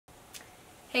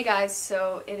Hey guys,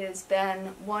 so it has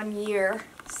been 1 year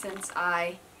since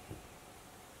I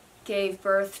gave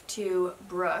birth to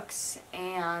Brooks,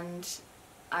 and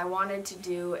I wanted to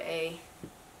do a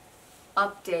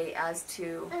update as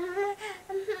to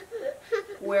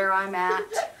where I'm at,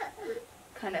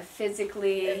 kind of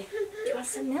physically. Do you want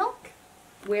some milk?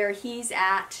 Where he's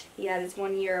at. He had his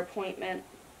 1 year appointment,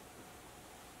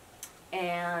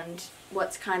 and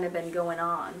what's kind of been going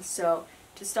on. So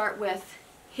to start with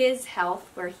his health,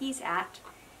 where he's at,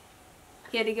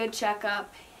 he had a good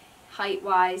checkup.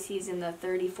 Height-wise, he's in the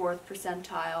 34th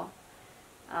percentile.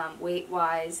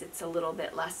 Weight-wise, it's a little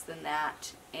bit less than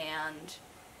that. And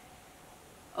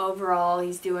overall,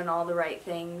 he's doing all the right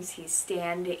things. He's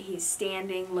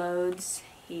standing loads.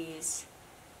 He's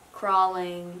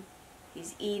crawling.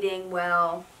 He's eating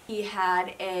well. He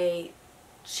had a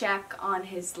check on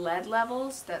his lead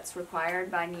levels that's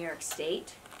required by New York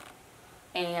State,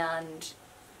 and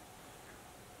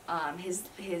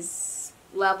his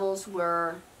levels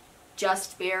were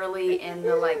just barely in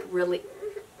the really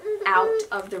out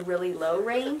of the really low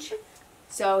range.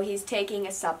 So he's taking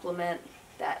a supplement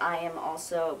that I am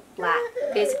also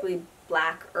basically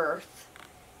black earth,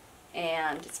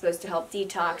 and it's supposed to help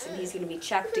detox, and he's going to be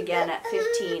checked again at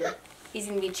 15. He's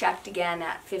going to be checked again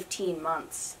at 15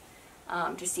 months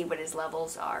to see what his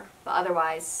levels are. But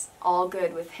otherwise, all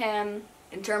good with him.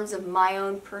 In terms of my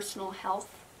own personal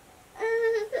health,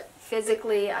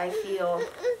 physically, I feel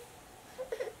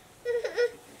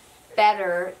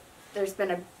better. There's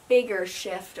been a bigger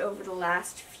shift over the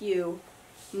last few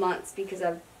months because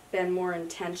I've been more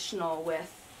intentional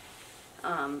with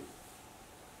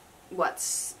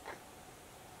what's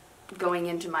going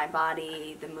into my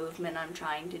body, the movement I'm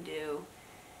trying to do.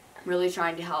 I'm really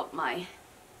trying to help my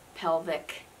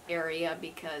pelvic area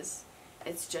because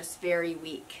it's just very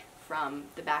weak from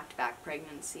the back-to-back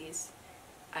pregnancies.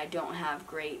 I don't have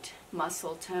great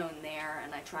muscle tone there,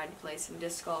 and I tried to play some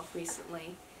disc golf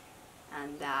recently,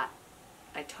 and that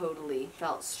I totally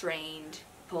felt strained,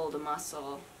 pulled a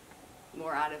muscle,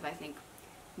 more out of, I think,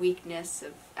 weakness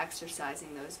of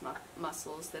exercising those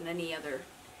muscles than any other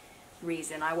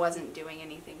reason. I wasn't doing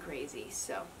anything crazy,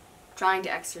 so trying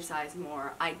to exercise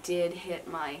more. I did hit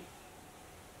my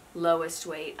lowest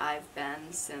weight I've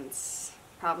been since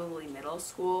probably middle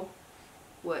school,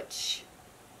 which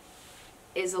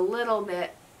is a little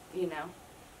bit,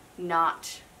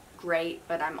 not great,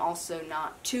 but I'm also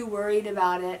not too worried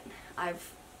about it.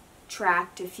 I've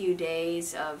tracked a few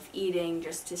days of eating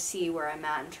just to see where I'm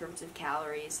at in terms of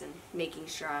calories and making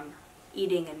sure I'm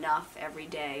eating enough every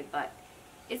day, but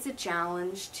it's a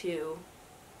challenge to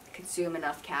consume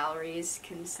enough calories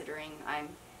considering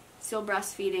I'm still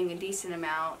breastfeeding a decent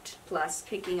amount, plus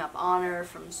picking up Honor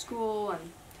from school,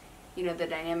 and the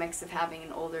dynamics of having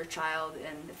an older child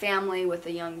in the family with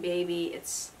a young baby.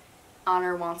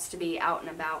 Honor wants to be out and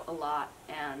about a lot,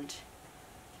 and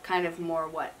kind of more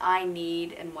what I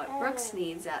need and what Brooks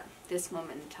needs at this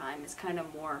moment in time is kind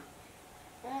of more,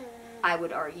 I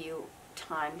would argue,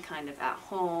 time kind of at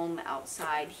home,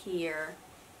 outside here.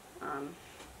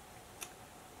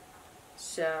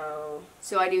 So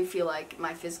I do feel like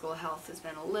my physical health has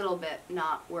been a little bit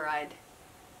not where I'd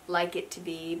like it to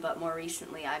be, but more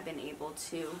recently I've been able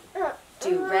to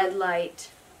do red light.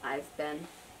 I've been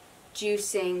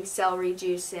juicing, celery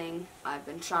juicing. I've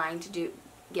been trying to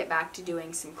get back to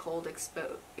doing some cold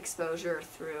exposure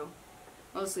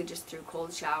mostly just through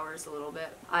cold showers a little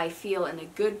bit. I feel in a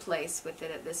good place with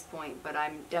it at this point, but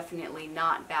I'm definitely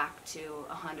not back to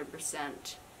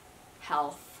 100%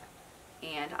 health.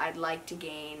 And I'd like to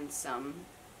gain some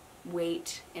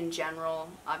weight in general,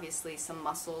 obviously some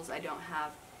muscles. I don't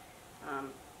have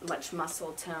much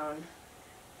muscle tone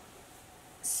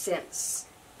since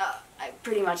I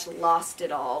pretty much lost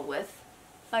it all with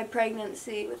my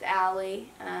pregnancy with Allie,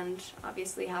 and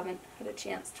obviously haven't had a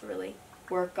chance to really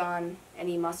work on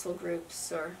any muscle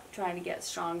groups or trying to get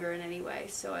stronger in any way,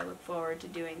 so I look forward to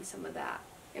doing some of that.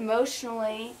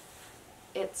 Emotionally,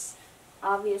 it's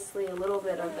obviously a little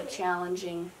bit of a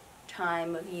challenging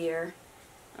time of year.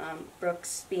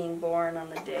 Brooks being born on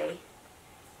the day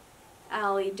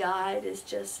Allie died is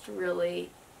just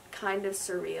really kind of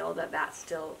surreal that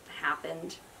still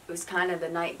happened. It was kind of the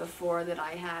night before that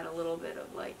I had a little bit of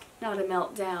not a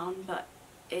meltdown, but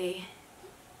a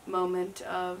moment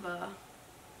of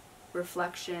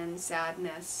reflection,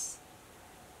 sadness,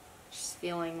 just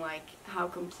feeling like how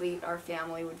complete our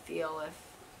family would feel if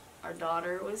our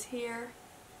daughter was here.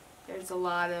 There's a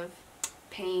lot of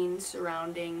pain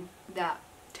surrounding that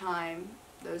time,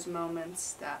 those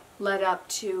moments that led up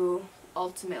to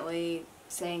ultimately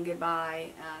saying goodbye,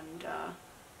 and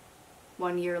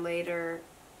 1 year later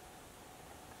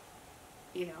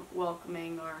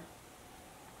welcoming or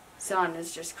son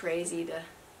is just crazy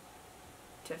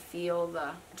to feel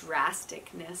the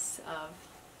drasticness of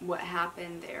what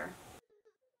happened there.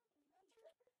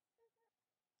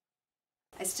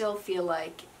 I still feel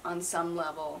like on some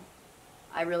level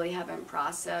I really haven't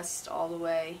processed all the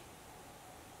way,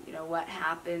 what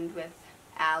happened with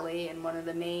Allie, and one of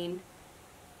the main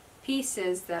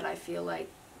pieces that I feel like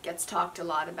gets talked a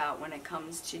lot about when it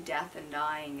comes to death and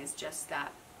dying is just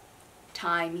that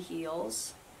time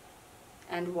heals.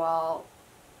 And while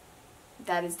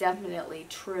that is definitely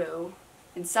true,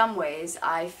 in some ways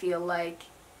I feel like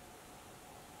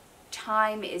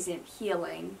time isn't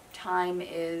healing. Time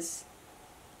is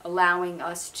allowing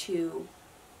us to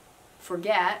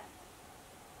forget,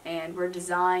 and we're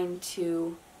designed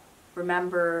to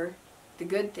remember the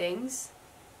good things.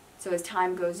 So as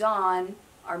time goes on,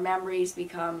 our memories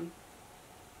become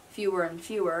fewer and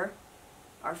fewer.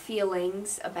 Our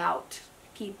feelings about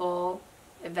people,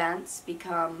 events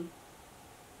become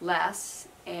less,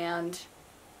 and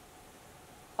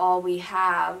all we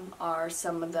have are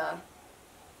some of the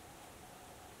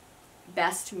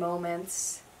best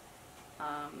moments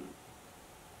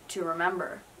to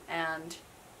remember. And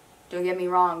don't get me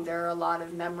wrong, there are a lot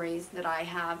of memories that I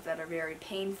have that are very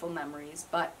painful memories,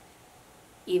 but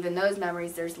even those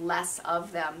memories, there's less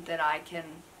of them that I can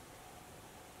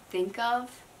think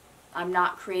of. I'm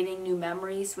not creating new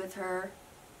memories with her.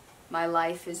 My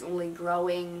life is only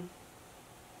growing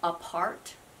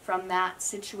apart from that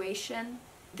situation.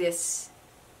 This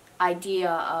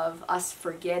idea of us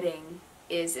forgetting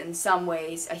is in some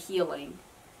ways a healing,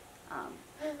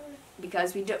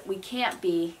 because we can't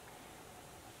be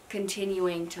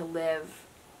continuing to live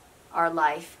our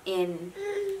life in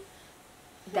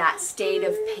that state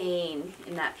of pain,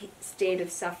 in that state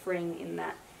of suffering, in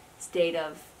that state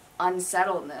of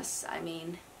unsettledness. I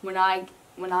mean, when I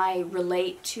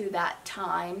relate to that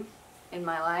time in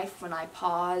my life, when I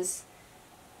pause,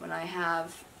 when I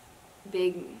have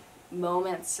big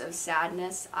moments of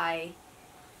sadness, I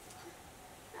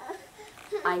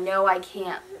know I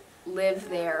can't live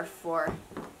there for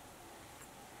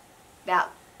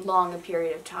that long a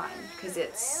period of time, because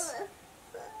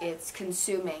it's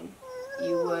consuming.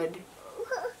 You would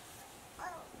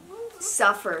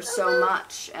suffer so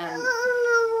much. And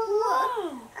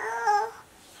whoa,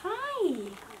 hi.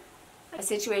 A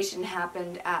situation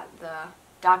happened at the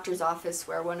doctor's office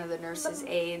where one of the nurse's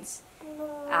aides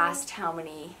asked how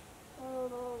many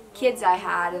kids I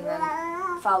had, and then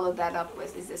followed that up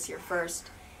with, "Is this your first?"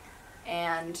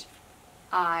 And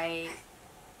I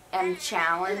am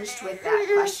challenged with that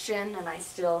question, and I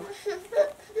still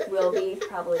will be,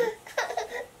 probably.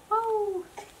 Oh.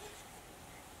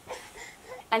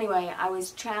 Anyway, I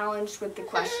was challenged with the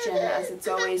question, as it's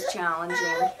always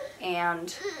challenging,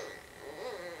 and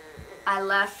I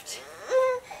left.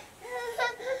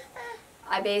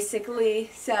 I basically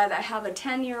said I have a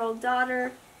 10-year-old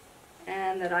daughter,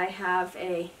 and that I have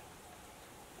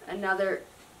another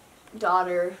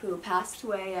daughter who passed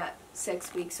away at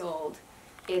 6 weeks old.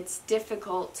 It's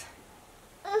difficult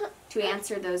to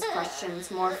answer those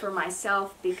questions, more for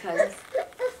myself, because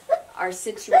our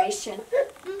situation.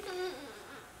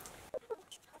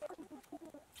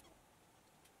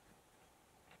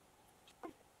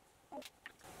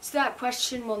 So that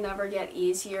question will never get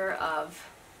easier, of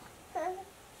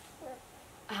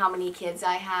how many kids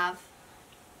I have.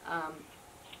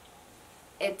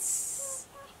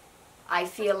 I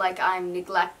feel like I'm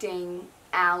neglecting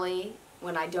Allie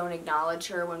when I don't acknowledge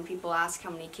her. When people ask how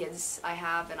many kids I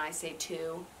have and I say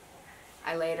 2,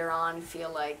 I later on feel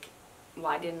like,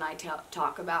 why didn't I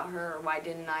talk about her, or why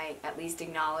didn't I at least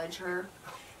acknowledge her?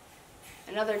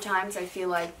 And other times I feel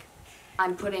like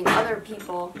I'm putting other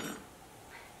people...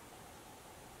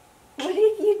 What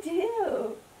did you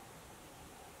do?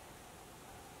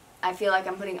 I feel like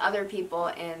I'm putting other people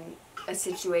in a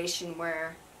situation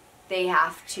where they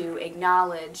have to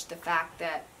acknowledge the fact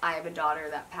that I have a daughter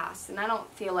that passed. And I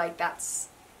don't feel like that's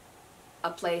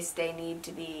a place they need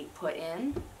to be put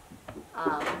in.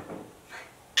 Hi!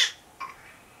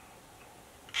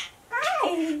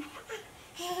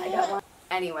 I got one.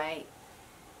 Anyway,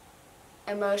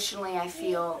 emotionally I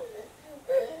feel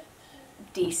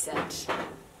decent.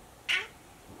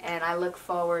 And I look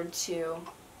forward to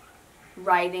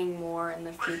writing more in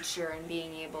the future and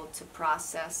being able to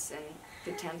process and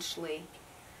potentially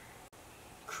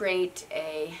create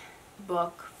a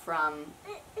book from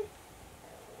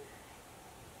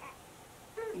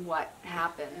what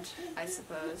happened, I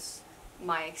suppose.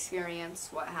 My experience,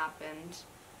 what happened.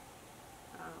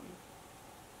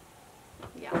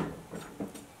 Yeah.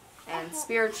 And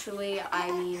spiritually,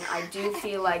 I mean, I do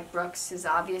feel like Brooks is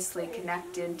obviously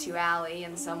connected to Allie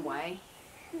in some way.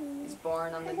 He was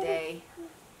born on the day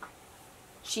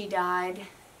she died.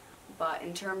 But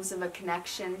in terms of a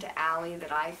connection to Allie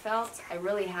that I felt, I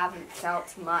really haven't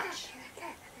felt much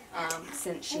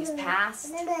since she's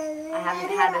passed. I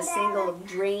haven't had a single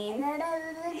dream. Are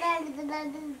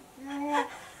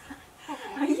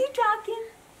you talking?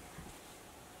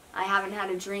 I haven't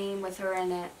had a dream with her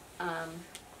in it.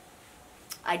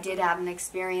 I did have an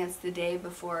experience the day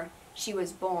before she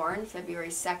was born, February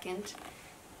 2nd.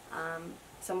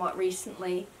 Somewhat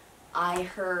recently, I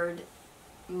heard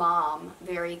Mom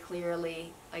very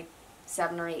clearly, like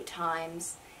 7 or 8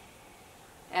 times.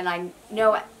 And I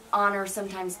know Honor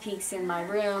sometimes peeks in my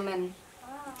room and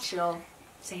she'll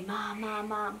say, Mom, Mom,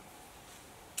 Mom.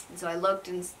 And so I looked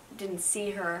and didn't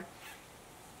see her.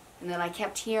 And then I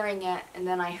kept hearing it, and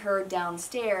then I heard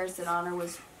downstairs that Honor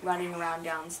was running around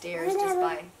downstairs just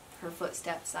by her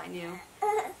footsteps, I knew.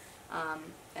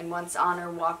 And once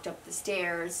Honor walked up the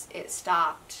stairs, it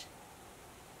stopped.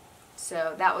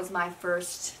 So that was my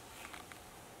first,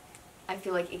 I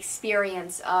feel like,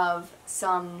 experience of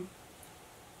some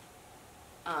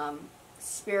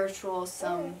spiritual,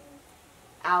 some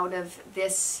out of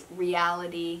this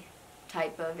reality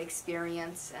type of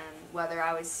experience. And whether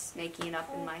I was making it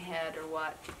up in my head or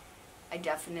what, I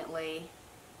definitely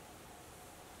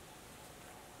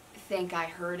think I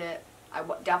heard it. I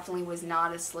definitely was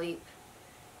not asleep.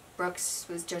 Brooks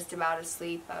was just about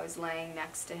asleep. I was laying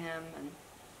next to him and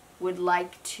would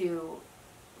like to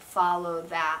follow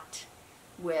that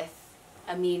with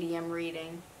a medium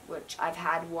reading, which I've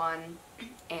had one,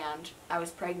 and I was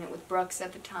pregnant with Brooks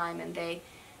at the time, and they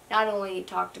not only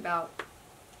talked about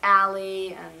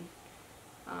Allie and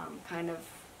kind of,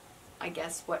 I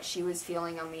guess, what she was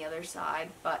feeling on the other side,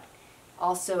 but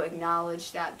also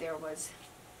acknowledged that there was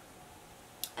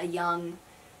a young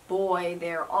boy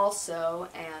there also,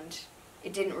 and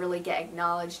it didn't really get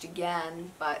acknowledged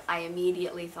again, but I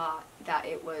immediately thought that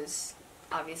it was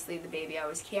obviously the baby I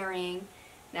was carrying,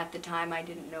 and at the time I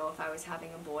didn't know if I was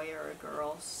having a boy or a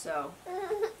girl, so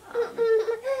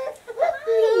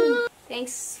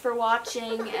thanks for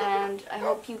watching, and I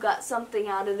hope you got something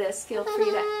out of this. Feel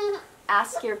free to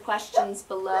ask your questions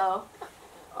below.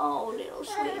 Oh, little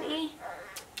sweetie.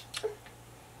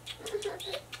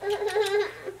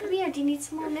 Come here, do you need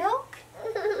some more milk?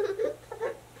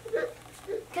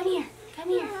 Come here, come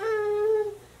here.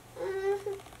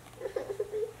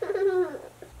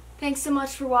 Thanks so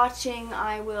much for watching.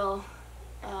 I will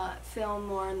film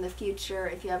more in the future.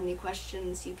 If you have any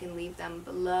questions, you can leave them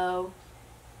below.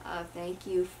 Thank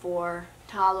you for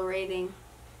tolerating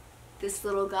this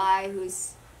little guy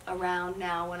who's around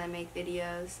now when I make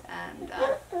videos, and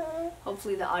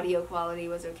hopefully the audio quality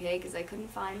was okay because I couldn't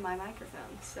find my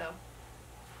microphone. So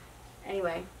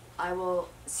anyway, I will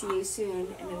see you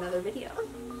soon in another video.